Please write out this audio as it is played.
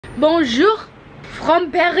Bonjour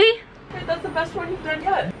from Paris. Wait, that's the best one you've done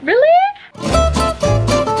yet. Really?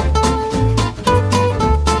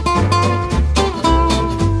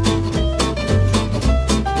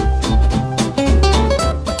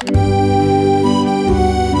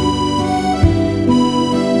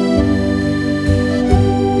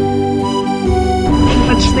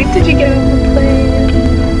 How much sleep did you get on the plane?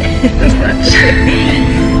 Not sure.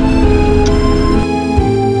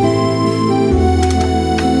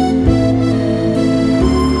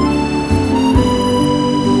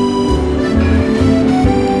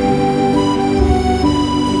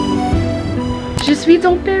 Je suis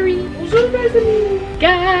en Paris.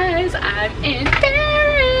 Guys, I'm in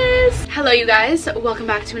Paris. Hello you guys, welcome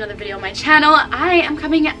back to another video on my channel. I am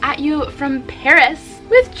coming at you from Paris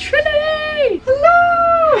with Trinity. Hello.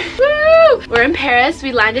 Woo! We're in Paris.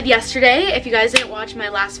 We landed yesterday. If you guys didn't watch my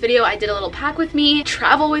last video, I did a little pack with me,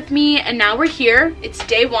 travel with me, and now we're here. It's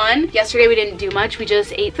day one. Yesterday we didn't do much. We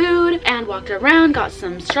just ate food and walked around, got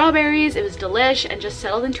some strawberries. It was delish, and just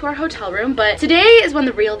settled into our hotel room. But today is when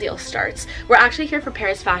the real deal starts. We're actually here for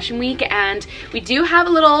Paris Fashion Week, and we do have a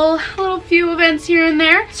little few events here and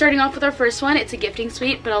there. Starting off with our first one, it's a gifting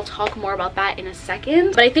suite, but I'll talk more about that in a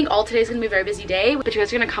second. But I think all today's gonna be a very busy day, but you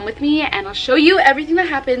guys are gonna come with me and I'll show you everything that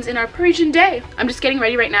happens in our Parisian day. I'm just getting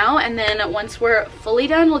ready right now, and then once we're fully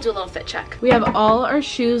done, we'll do a little fit check. We have all our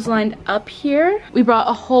shoes lined up here. We brought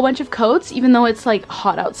a whole bunch of coats, even though it's like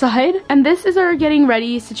hot outside. And this is our getting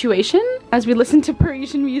ready situation as we listen to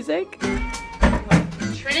Parisian music.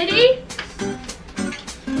 Trinity?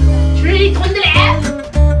 Trinity tondeleir?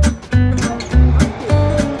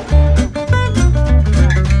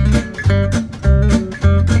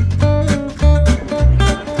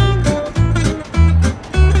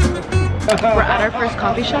 We're at our first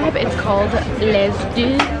coffee shop. It's called Les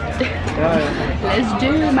Deux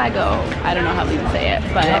Magots. I don't know how we say it,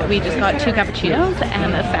 but we just got 2 cappuccinos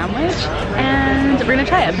and a sandwich, and we're gonna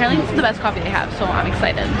try it. Apparently this is the best coffee they have, so I'm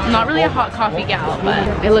excited. I'm not really a hot coffee gal,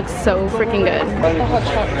 but it looks so freaking good. The hot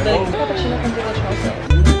chocolate. The cappuccino comes with a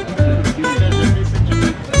chocolate.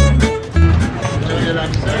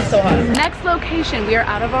 So hot. Next location, we are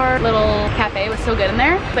out of our little cafe. It was so good in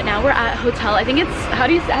there, but now we're at a hotel. I think it's, how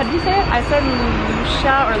did you say it? I said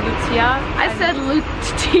Lucia or Lucia. I said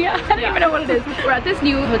Lucia. I don't even know what it is. We're at this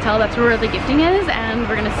new hotel. That's where the gifting is, and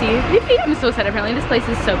we're gonna see. I'm so excited. Apparently this place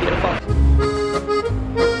is so beautiful.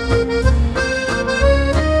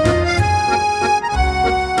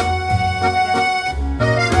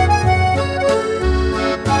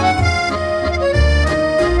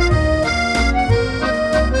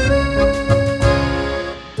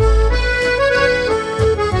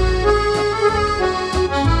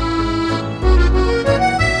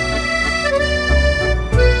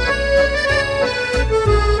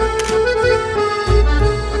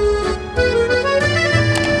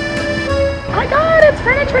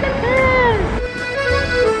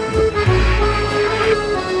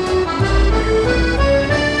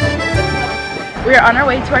 We are on our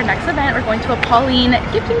way to our next event. We're going to a Pauline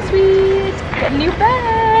gifting suite. Get a new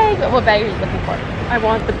bag. What bag are you looking for? I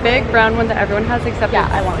want the big brown one that everyone has except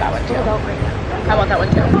I want that one too. I want that one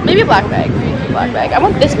too. Maybe a black bag. Maybe a black bag. I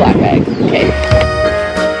want this black bag. Okay.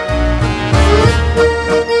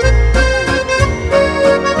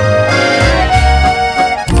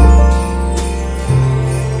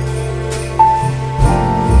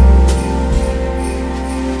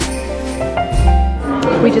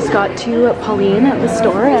 We just got to Pauline at the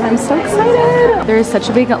store and I'm so excited. There is such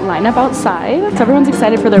a big lineup outside, so everyone's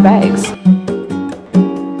excited for their bags.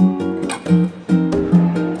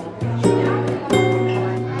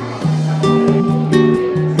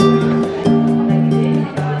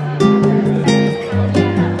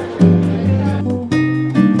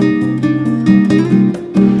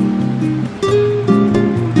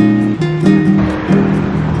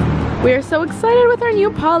 We're so excited with our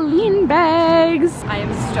new Pauline bags. I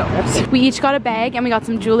am stoked. We each got a bag and we got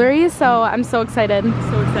some jewelry, so I'm so excited.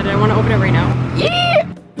 So excited. I want to open it right now. Yeah!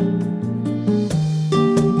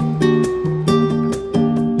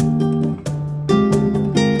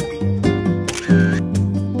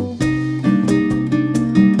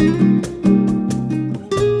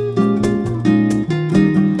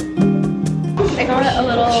 I got a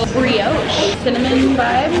little brioche cinnamon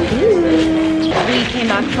vibe. We came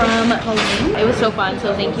back from Pauline. It was so fun,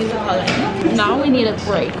 so thank you to Pauline. Now we need a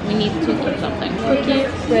break. We need to eat something. Cookie,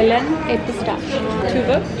 Brillen, et pistache. Tu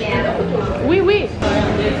veux? Oui, oui.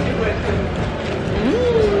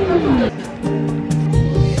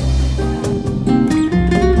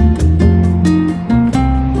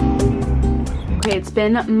 Okay, it's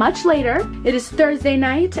been much later. It is Thursday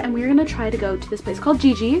night and we're gonna try to go to this place called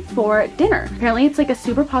Gigi for dinner. Apparently it's like a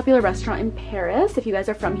super popular restaurant in Paris. If you guys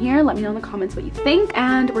are from here, let me know in the comments what you think.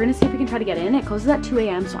 And we're gonna see if we can try to get in. It closes at 2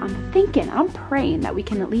 a.m. so I'm praying that we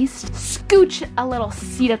can at least scooch a little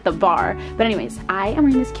seat at the bar. But anyways, I am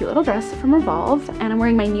wearing this cute little dress from Revolve and I'm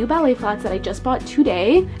wearing my new ballet flats that I just bought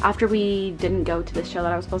today after we didn't go to this show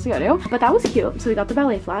that I was supposed to go to. But that was cute. So we got the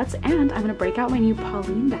ballet flats and I'm gonna break out my new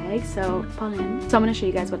Pauline bag. So I'm gonna show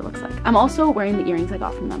you guys what it looks like. I'm also wearing the earrings I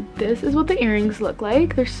got from them. This is what the earrings look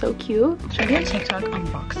like. They're so cute. Should I do a TikTok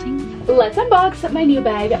unboxing? Let's unbox my new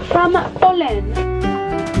bag from Pauline.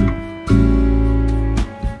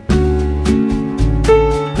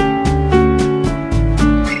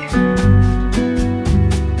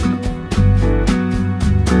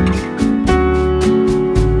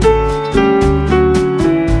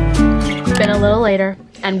 Later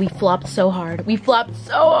and we flopped so hard.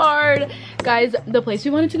 Guys, the place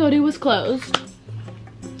we wanted to go to was closed,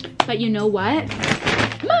 but you know what?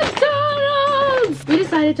 McDonald's! We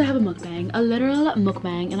decided to have a mukbang, a literal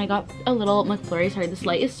mukbang, and I got a little McFlurry. Sorry, this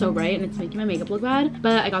light is so bright and it's making my makeup look bad,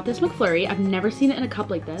 but I got this McFlurry. I've never seen it in a cup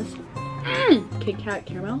like this. Kit Kat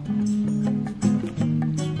caramel.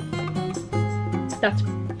 That's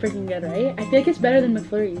freaking good, right? I feel like it's better than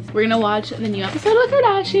McFlurry's. We're gonna watch the new episode of the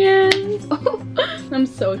Kardashians. I'm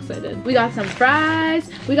so excited. We got some fries.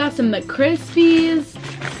 We got some McCrispies.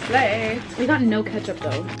 Slay. We got no ketchup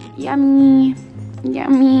though. Yummy.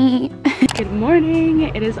 Yummy. Good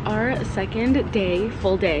morning. It is our second day,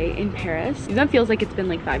 full day in Paris. That feels like it's been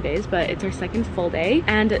like 5 days, but it's our second full day.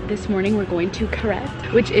 And this morning we're going to Carrette,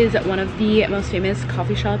 which is one of the most famous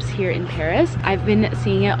coffee shops here in Paris. I've been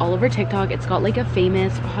seeing it all over TikTok. It's got like a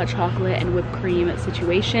famous hot chocolate and whipped cream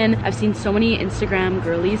situation. I've seen so many Instagram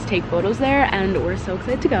girlies take photos there and we're so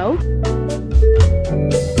excited to go.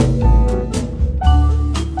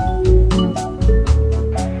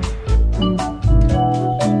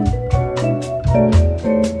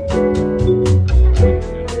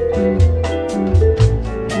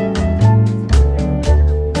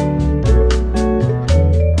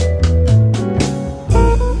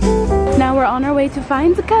 To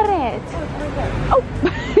find the Carrette. Oh,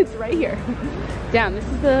 it's right here. Damn, this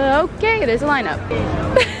is the, okay, there's a lineup.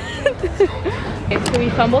 Okay, so we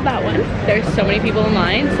fumbled that one. There's so many people in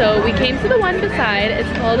line, so we came to the one beside. It's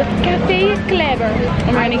called Café Clever, and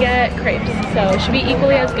we're gonna get crepes, so it should be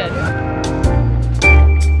equally as good.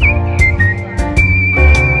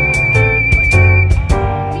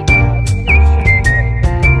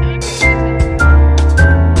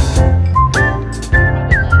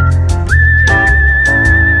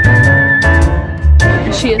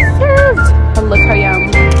 She is served. Oh, look how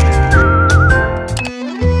yum.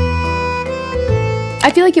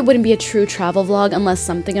 I feel like it wouldn't be a true travel vlog unless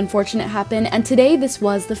something unfortunate happened, and today this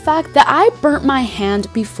was the fact that I burnt my hand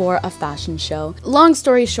before a fashion show. Long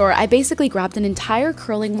story short, I basically grabbed an entire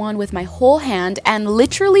curling wand with my whole hand and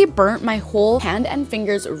literally burnt my whole hand and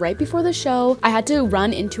fingers right before the show. I had to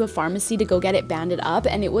run into a pharmacy to go get it banded up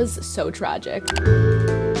and it was so tragic.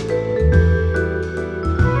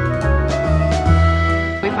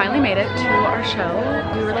 Finally made it to our show.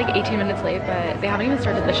 We were like 18 minutes late, but they haven't even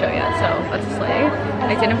started the show yet, so that's a slay.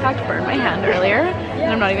 I did in fact burn my hand earlier,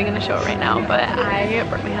 and I'm not even gonna show it right now, but I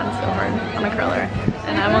burnt my hand so hard on a curler,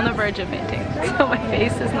 and I'm on the verge of fainting, so my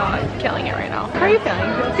face is not killing it right now. How are you feeling?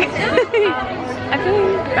 I'm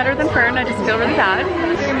feeling better than Fern. I just feel really bad.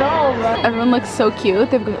 Everyone looks so cute.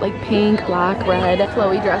 They've got like pink, black, red,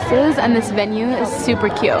 flowy dresses, and this venue is super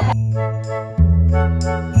cute.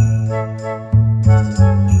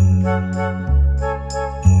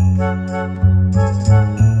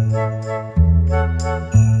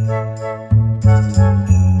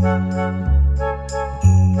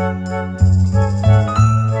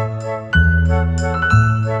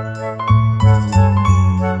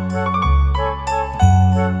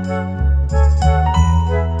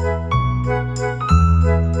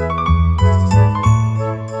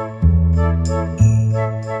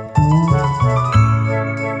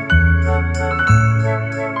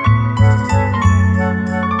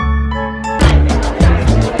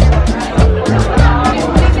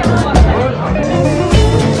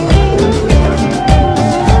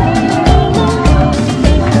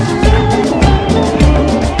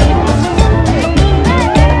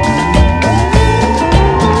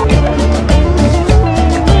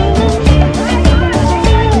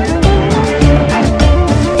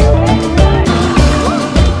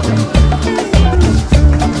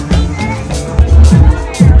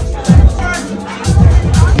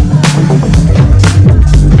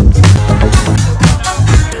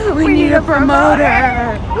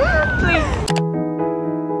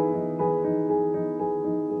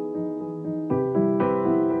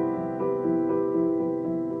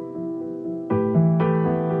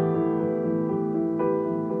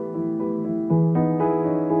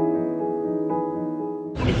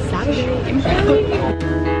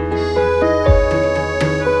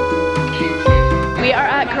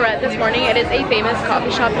 Tourette this morning. It is a famous coffee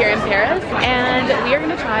shop here in Paris, and we are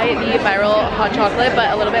gonna try the viral hot chocolate, but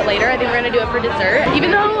a little bit later. I think we're gonna do it for dessert. Even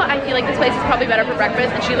though I feel like this place is probably better for breakfast,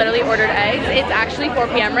 and she literally ordered eggs. It's actually 4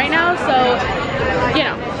 p.m. right now, so you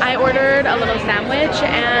know, I ordered a little sandwich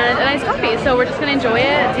and a nice coffee. So we're just gonna enjoy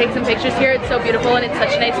it, take some pictures here. It's so beautiful and it's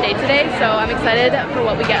such a nice day today. So I'm excited for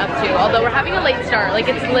what we get up to. Although we're having a late start, like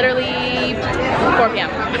it's literally 4 p.m.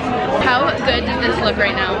 How good does this look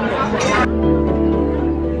right now?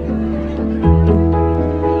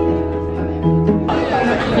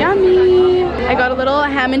 Yummy! I got a little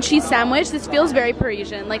ham and cheese sandwich. This feels very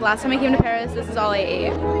Parisian. Like last time I came to Paris, this is all I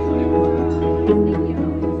ate.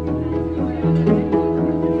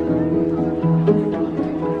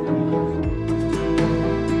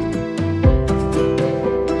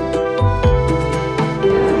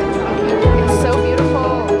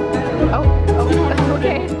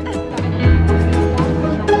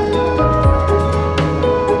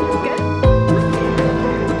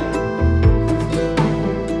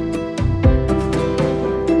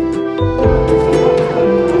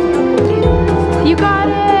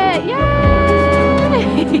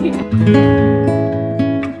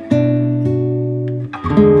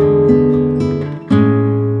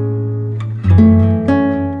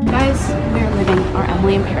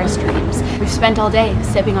 Spent all day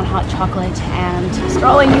sipping on hot chocolate and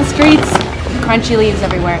strolling the streets. Crunchy leaves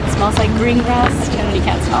everywhere. It smells like green grass, and you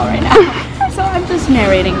can't smell right now. So I'm just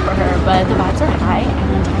narrating for her, but the vibes are high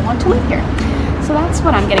and I want to live here. So that's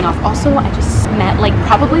what I'm getting off. Also, I just met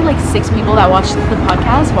probably 6 people that watched the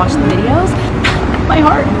podcast, watched the videos. My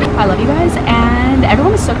heart. I love you guys, and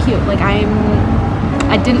everyone is so cute. Like I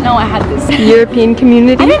didn't know I had this European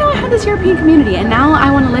community. I didn't know I had this European community, and now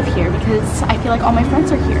I want to live here because I feel like all my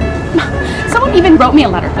friends are here. Someone even wrote me a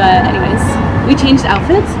letter. But anyways, we changed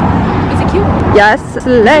outfits. Is it cute? Yes,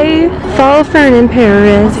 slay. Fall Fern in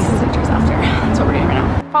Paris. We'll take some pictures after. That's what we're doing right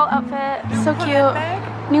now. Fall outfit, so cute.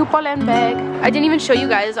 New Poland bag. I didn't even show you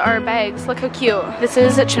guys our bags. Look how cute. This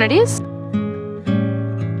is Trinity's.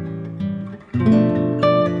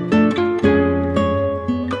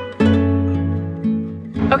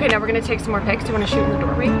 Okay, now we're gonna take some more pics. Do you want to shoot in the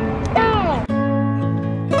doorway? Yeah.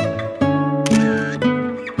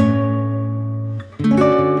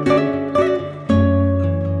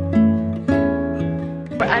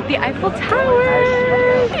 We're at the Eiffel Tower.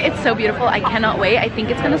 It's so beautiful. I cannot wait. I think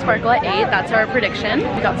it's gonna sparkle at 8. That's our prediction.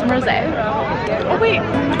 We got some rosé. Oh wait.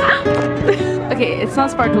 Okay, it's not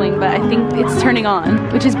sparkling, but I think it's turning on,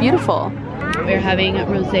 which is beautiful. We're having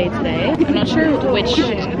rosé today. I'm not sure which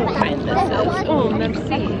kind this is. Oh,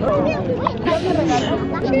 merci.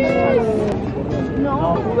 Cheers.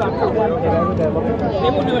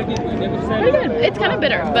 Pretty good. It's kind of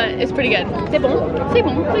bitter, but it's pretty good. C'est bon, c'est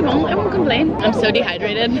bon, c'est bon. I won't complain. I'm so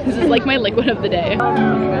dehydrated. This is like my liquid of the day.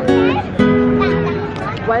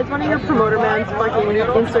 Why is one of your promoter mans fucking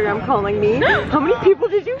Instagram calling me? How many people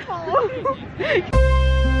did you follow?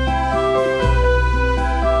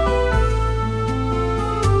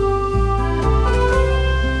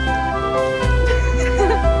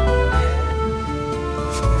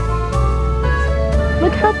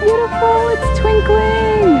 Look how beautiful, it's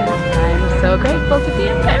twinkling. I'm so grateful to be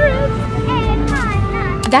in Paris.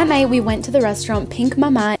 That night we went to the restaurant Pink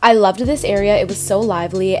Mama. I loved this area, it was so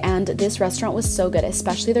lively, and this restaurant was so good,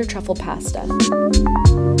 especially their truffle pasta.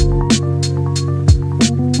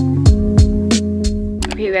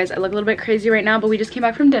 Okay, you guys, I look a little bit crazy right now, but we just came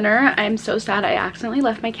back from dinner. I'm so sad I accidentally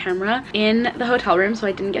left my camera in the hotel room, so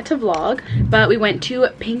I didn't get to vlog. But we went to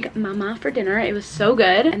Pink Mama for dinner. It was so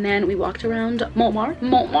good. And then we walked around Montmartre.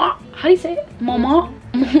 How do you say it? Montmartre?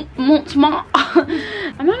 Montmartre.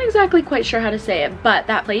 I'm not exactly quite sure how to say it, but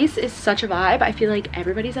that place is such a vibe. I feel like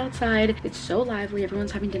everybody's outside. It's so lively.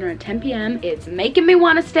 Everyone's having dinner at 10 p.m. It's making me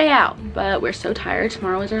want to stay out, but we're so tired.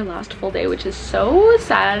 Tomorrow is our last full day, which is so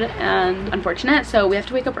sad and unfortunate. So we have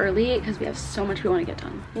to wake up early because we have so much we want to get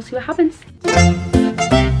done. We'll see what happens.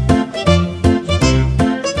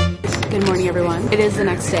 Good morning, everyone. It is the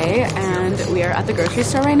next day and we are at the grocery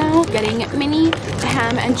store right now getting mini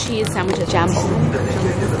ham and cheese sandwiches.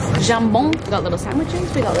 Jambon. We got little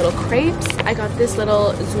sandwiches, we got little crepes. I got this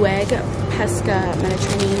little Zweig Pesca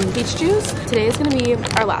Mediterranean beach juice. Today is gonna be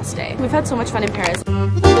our last day. We've had so much fun in Paris.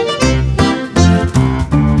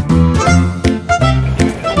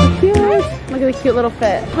 Cute. Look at the cute little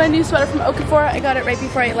fit. My new sweater from Okafor. I got it right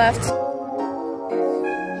before I left.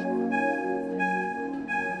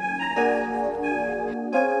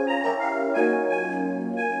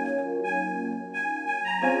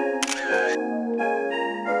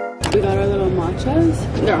 We got our little matchas.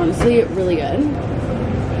 They're honestly really good.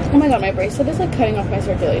 Oh my god, my bracelet is like cutting off my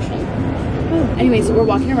circulation. fun. Anyway, so we're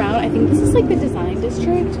walking around. I think this is like the design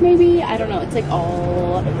district, maybe. I don't know. It's like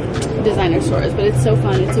all designer stores, but it's so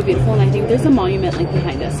fun. It's so beautiful, and I think there's a monument like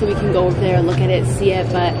behind us, so we can go over there, look at it, see it.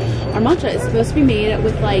 But our matcha is supposed to be made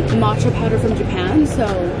with like matcha powder from Japan,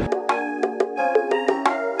 so.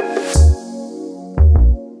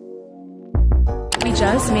 We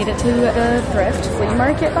just made it to the thrift flea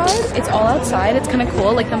market vibe. It's all outside. It's kind of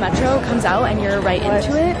cool. Like the metro comes out and you're right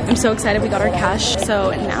into it. I'm so excited we got our cash.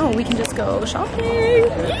 So now we can just go shopping.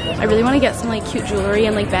 I really want to get some like cute jewelry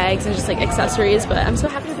and like bags and just like accessories, but I'm so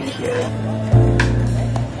happy to be here.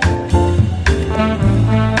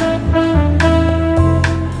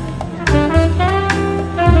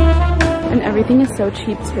 And everything is so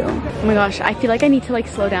cheap too. Oh my gosh, I feel like I need to like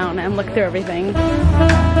slow down and look through everything.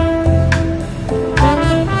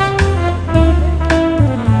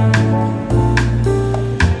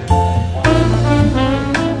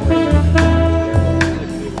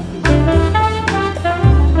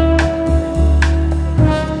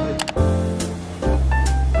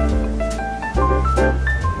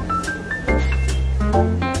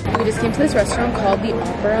 Came to this restaurant called the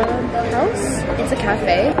Opera House. It's a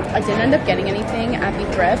cafe. I didn't end up getting anything at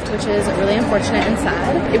the thrift, which is really unfortunate and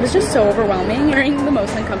sad. It was just so overwhelming, wearing the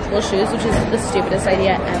most uncomfortable shoes, which is the stupidest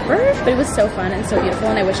idea ever. But it was so fun and so beautiful,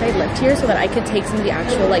 and I wish I lived here so that I could take some of the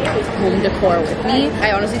actual like home decor with me.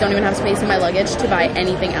 I honestly don't even have space in my luggage to buy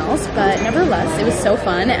anything else, but nevertheless, it was so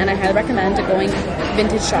fun, and I highly recommend going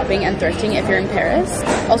vintage shopping and thrifting if you're in Paris.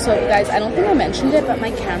 Also, guys, I don't think I mentioned it, but my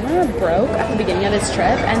camera broke at the beginning of this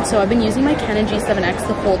trip, and so I've been using my Canon G7X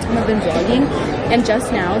the whole time I've been vlogging, and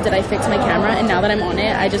just now did I fix my camera, and now that I'm on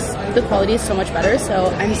it, the quality is so much better, so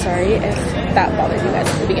I'm sorry if that bothered you guys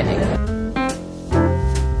at the beginning.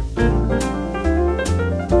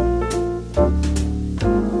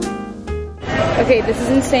 Okay, this is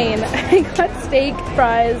insane. I got steak,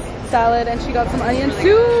 fries, salad, and she got some onion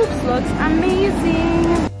soups. Looks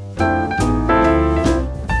amazing.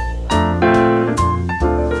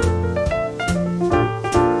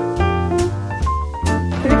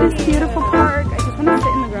 Look at this beautiful park. I just want to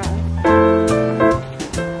sit in the grass.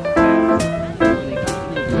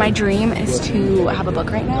 My dream is to have a book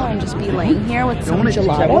right now and just be laying here with some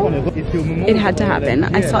gelato. It had to happen.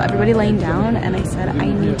 I saw everybody laying down and I said I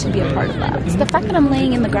need to be a part of that. It's the fact that I'm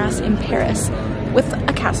laying in the grass in Paris with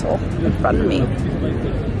a castle in front of me.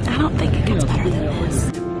 I don't think it gets better than this.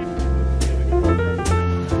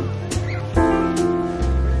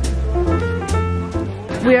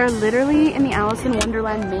 We are literally in the Alice in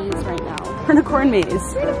Wonderland maze right now. Or the corn maze.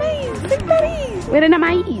 We're in a maze. Big buddies. We're in a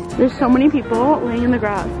maze. There's so many people laying in the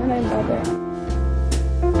grass and I love it.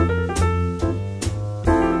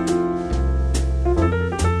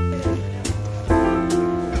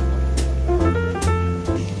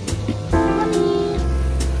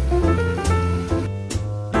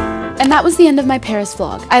 And that was the end of my Paris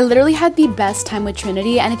vlog. I literally had the best time with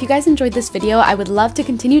Trinity, and if you guys enjoyed this video, I would love to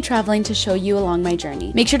continue traveling to show you along my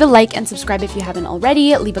journey. Make sure to like and subscribe if you haven't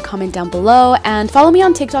already, leave a comment down below, and follow me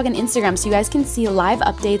on TikTok and Instagram so you guys can see live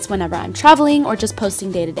updates whenever I'm traveling or just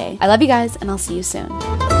posting day to day. I love you guys, and I'll see you soon.